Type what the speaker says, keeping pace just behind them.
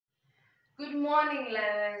Good morning,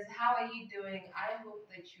 learners. How are you doing? I hope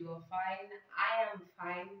that you are fine. I am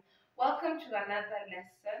fine. Welcome to another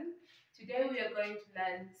lesson. Today we are going to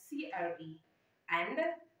learn CRE and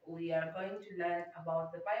we are going to learn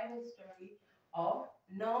about the Bible story of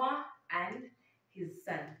Noah and his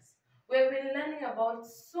sons. We've been learning about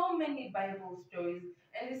so many Bible stories,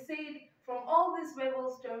 and we said from all these Bible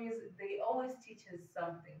stories, they always teach us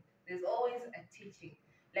something. There's always a teaching.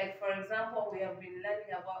 Like for example, we learned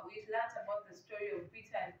about the story of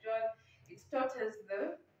Peter and John. It taught us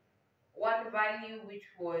the one value which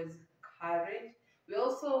was courage. We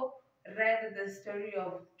also read the story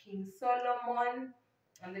of King Solomon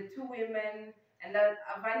and the two women, and that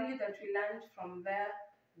a value that we learned from there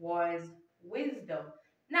was wisdom.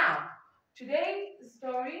 Now, today's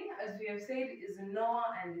story, as we have said, is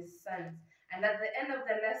Noah and his sons. And at the end of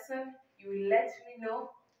the lesson, you will let me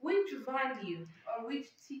know which value or which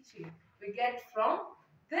teaching we get from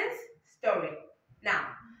this story. Now,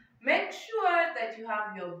 make sure that you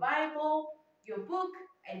have your Bible, your book,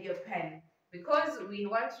 and your pen because we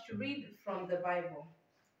want to read from the Bible.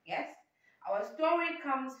 Yes? Our story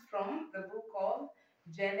comes from the book of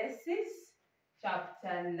Genesis,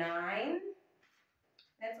 chapter 9.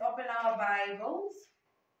 Let's open our Bibles.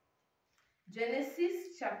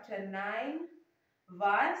 Genesis, chapter 9,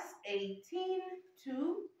 verse 18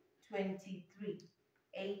 to 23.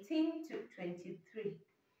 18 to 23.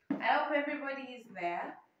 I hope everybody is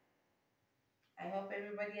there. I hope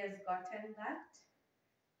everybody has gotten that.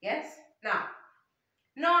 Yes? Now,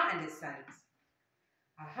 Noah and his sons.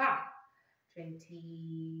 Aha.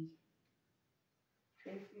 20,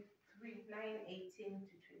 23, 9, 18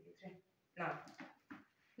 to 23.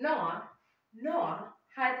 Now, Noah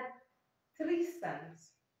had three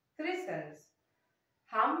sons. Three sons.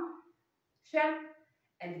 Ham, Shem,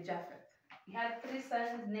 and Japheth. He had three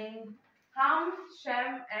sons named Ham,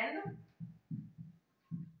 Shem, and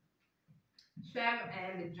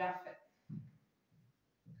Japheth.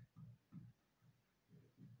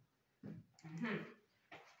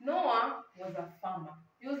 Noah was a farmer.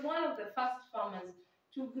 He was one of the first farmers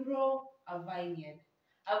to grow a vineyard.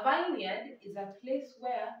 A vineyard is a place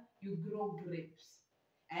where you grow grapes.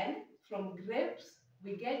 And from grapes,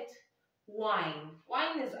 we get wine.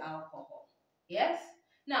 Wine is alcohol. Yes?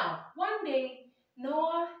 Now, one day,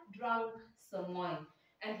 Noah drank some wine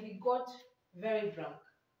and he got very drunk.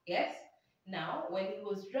 Yes? Now, when he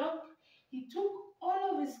was drunk, he took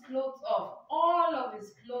all of his clothes off. All of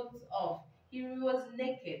his clothes off. He was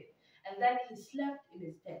naked and then he slept in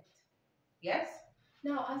his tent. Yes?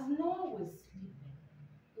 Now, as Noah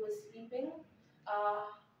was sleeping, uh,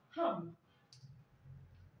 Ham,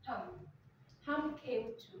 Ham, Ham came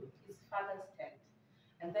to his father's tent.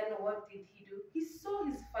 And then what did he do? He saw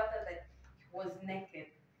his father that he was naked.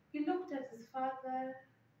 He looked at his father.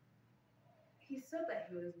 He saw that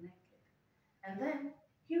he was naked. And then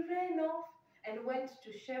he ran off and went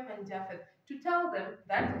to Shem and Japheth to tell them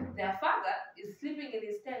that their father is sleeping in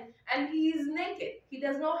his tent and he is naked. He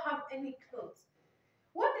does not have any clothes.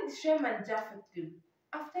 What did Shem and Japheth do?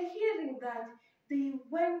 After hearing that, they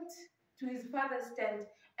went to his father's tent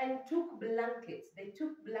and took blankets. They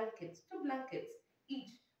took blankets, two blankets each,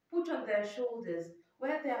 put on their shoulders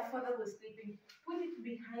where their father was sleeping, put it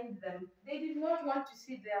behind them. They did not want to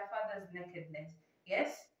see their father's nakedness.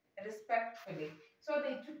 Yes, respectfully. So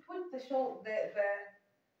they put the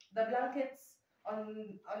blankets on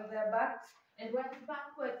their backs and went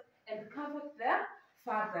backwards and covered their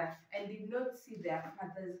father and did not see their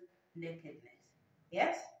father's nakedness.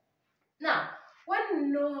 Yes? Now,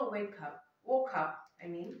 when Noah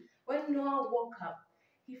when Noah woke up,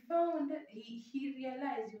 he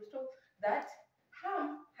realized, he was told that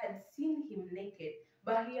Ham had seen him naked,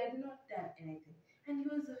 but he had not done anything. And he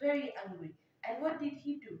was very angry. And what did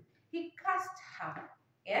he do? He cursed Ham.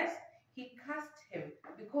 Yes? He cursed him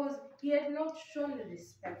because he had not shown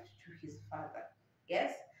respect to his father.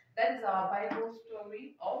 Yes? That is our Bible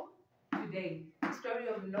story of today. The story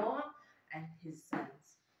of Noah and his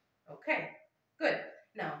sons. Okay, good.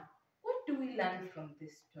 Now, what do we learn from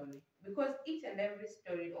this story? Because each and every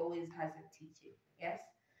story always has a teaching. Yes?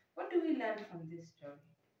 What do we learn from this story?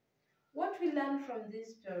 What we learn from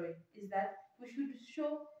this story is that we should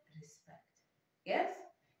show respect. Yes?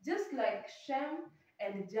 Just like Shem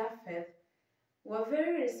and Japheth were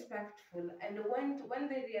very respectful, and when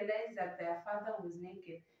they realized that their father was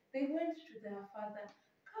naked, they went to their father,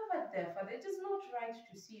 covered their father. It is not right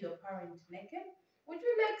to see your parent naked. Would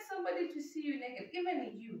you like somebody to see you naked?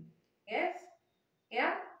 Even you. Yes?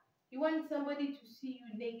 Yeah? You want somebody to see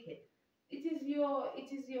you naked. It is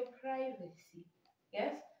your privacy.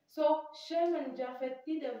 Yes? So Shem and Japheth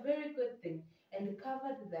did a very good thing. and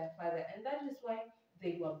covered their father, and that is why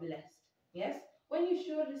they were blessed. Yes? When you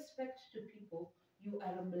show respect to people, you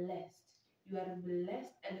are blessed. You are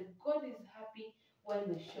blessed, and God is happy when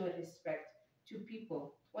we show respect to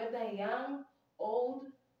people, whether young, old,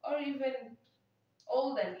 or even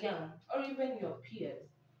old and young, or even your peers.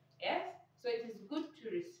 Yes? So it is good to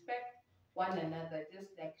respect one another, just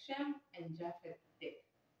like Shem and Japheth did.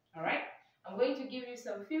 All right? I'm going to give you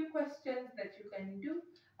some few questions that you can do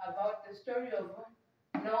about the story of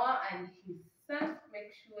Noah and his sons.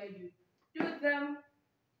 Make sure you do them.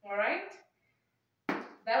 All right?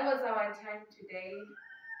 That was our time today.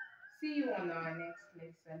 See you on our next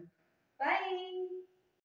lesson. Bye.